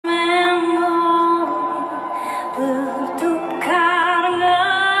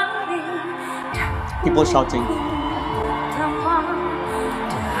People shouting.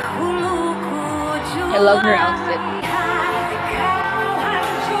 I love her outfit.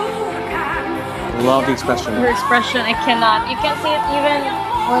 Love the expression. Her expression, I cannot. You can see it even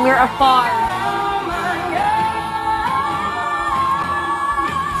when you're afar.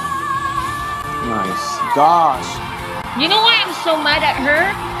 Nice. Gosh. You know why I'm so mad at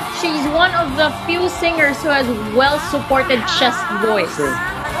her? She's one of the few singers who has well-supported chest voice. Sure.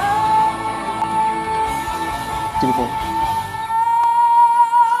 Beautiful.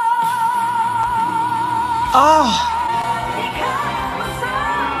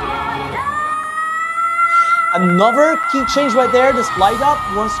 Another key change right there. This light up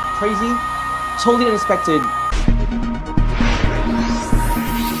was crazy. Totally unexpected.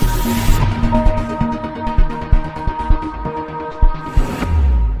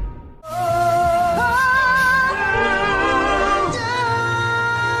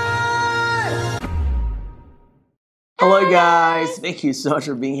 Hello guys, thank you so much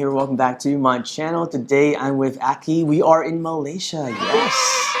for being here. Welcome back to my channel. Today I'm with Aki. We are in Malaysia, yes.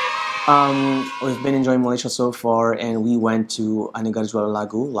 We've been enjoying Malaysia so far, and we went to Juara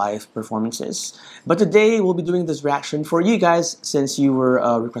Lagu live performances. But today we'll be doing this reaction for you guys, since you were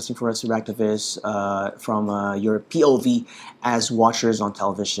requesting for us to react to this from your POV as watchers on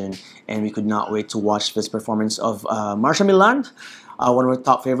television, and we could not wait to watch this performance of Marsha Milan. One of our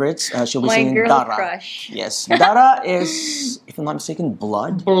top favorites. She'll be singing Darah. Crush. Yes, Darah is, if I'm not mistaken,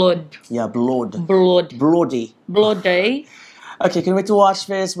 blood. Blood. Yeah, blood. Blood. Bloody. Bloody. Okay, can't wait to watch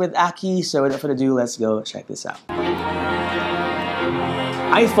this with Aki. So without further ado, let's go check this out.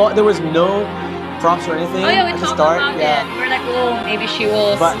 I thought there was no props or anything at the start. Yeah, we're like, oh, maybe she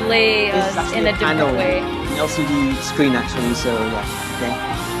will slay us in a different way. An LCD screen actually. So yeah,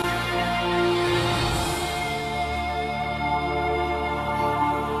 okay.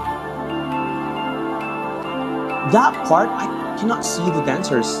 That part, I cannot see the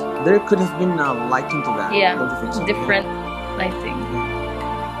dancers. There could have been lighting to that. Yeah, don't you think so? different lighting.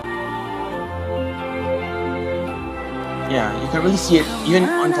 Yeah, you can really see it even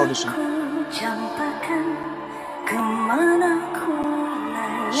on television.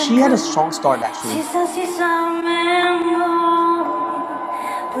 She had a strong start actually.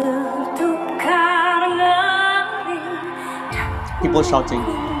 People shouting.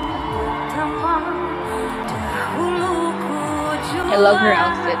 I love her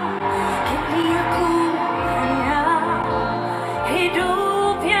outfit.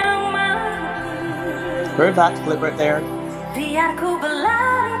 Heard that clip right there.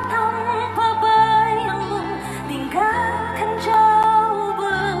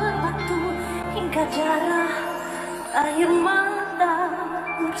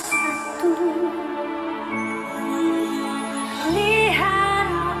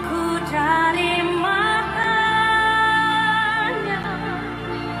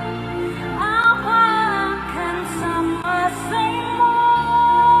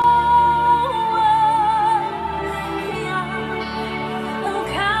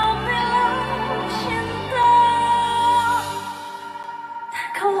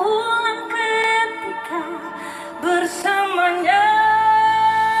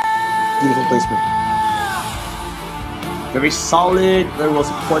 Beautiful placement. Very solid, very well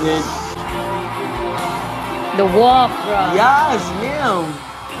supported. The walk, bro. Yes, ma'am.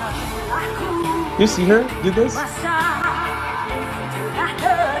 You see her do this?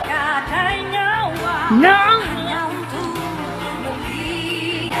 No!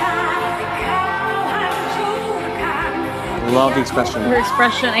 Love the expression. Her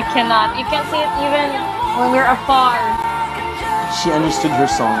expression, I cannot. You can see it even when you're afar. She understood her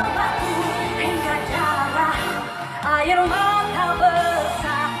song.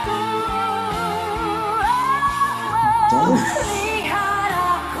 Dang.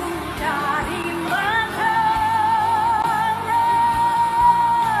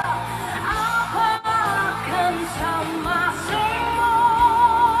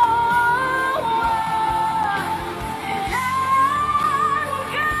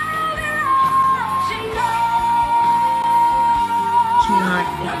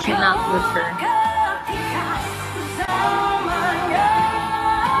 I cannot with her.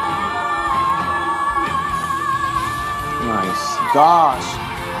 Nice. Gosh.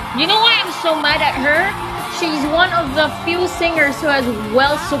 You know why I'm so mad at her? She's one of the few singers who has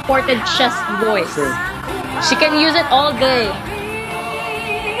well-supported chest voice. Sure. She can use it all day.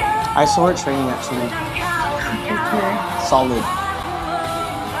 I saw her training actually. Solid.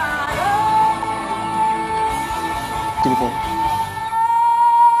 Beautiful.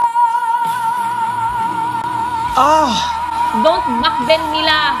 Don't backbend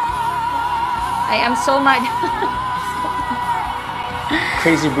nila. I am so mad.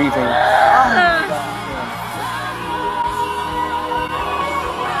 Crazy breathing.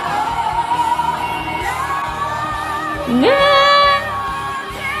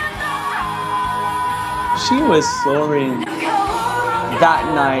 She was soaring that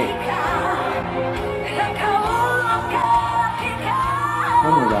night.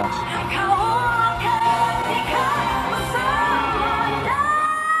 Oh my gosh.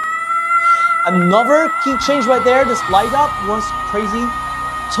 Another key change right there. This light up was crazy.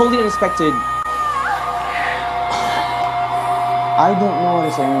 Totally unexpected. I don't know what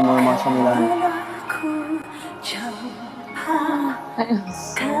to say anymore, Marsha, Milan.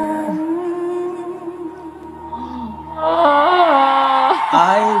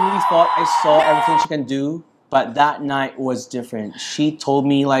 I really thought I saw everything she can do, but that night was different. She told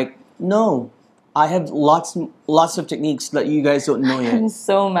me like, no, I have lots of techniques that you guys don't know yet. I'm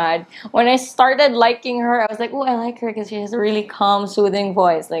so mad. When I started liking her, I was like, oh, I like her because she has a really calm, soothing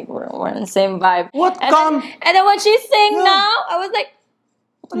voice. Like, we're on the same vibe. What and calm? And then when she sang now, I was like,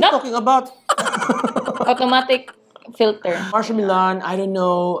 what are you talking about? Automatic filter. Marsha, Milan, I don't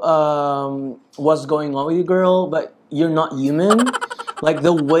know what's going on with you, girl, but you're not human. Like,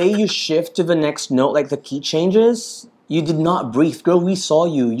 the way you shift to the next note, like the key changes, you did not breathe. Girl, we saw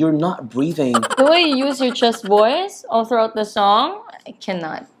you. You're not breathing. The way you use your chest voice all throughout the song, I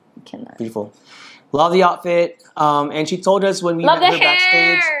cannot. Beautiful. Love the outfit. And she told us when we met her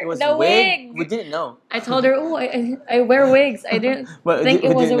backstage, it was a wig. We didn't know. I told her, oh, I wear wigs. I didn't think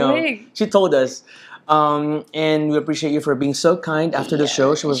it was a wig. She told us. And we appreciate you for being so kind after the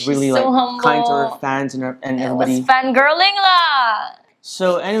show. She was really like so kind to her fans and everybody. It was fangirling la.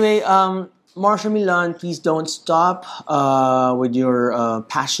 So anyway, Marsha, Milan, please don't stop with your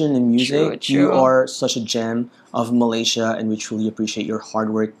passion in music. True. You are such a gem of Malaysia, and we truly appreciate your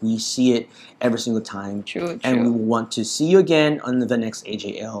hard work. We see it every single time. True. And we want to see you again on the next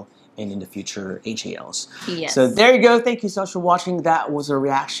AJL and in the future AJLs. Yes. So there you go. Thank you so much for watching. That was a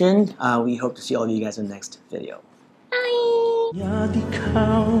reaction. We hope to see all of you guys in the next video.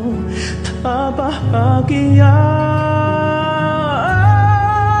 Bye.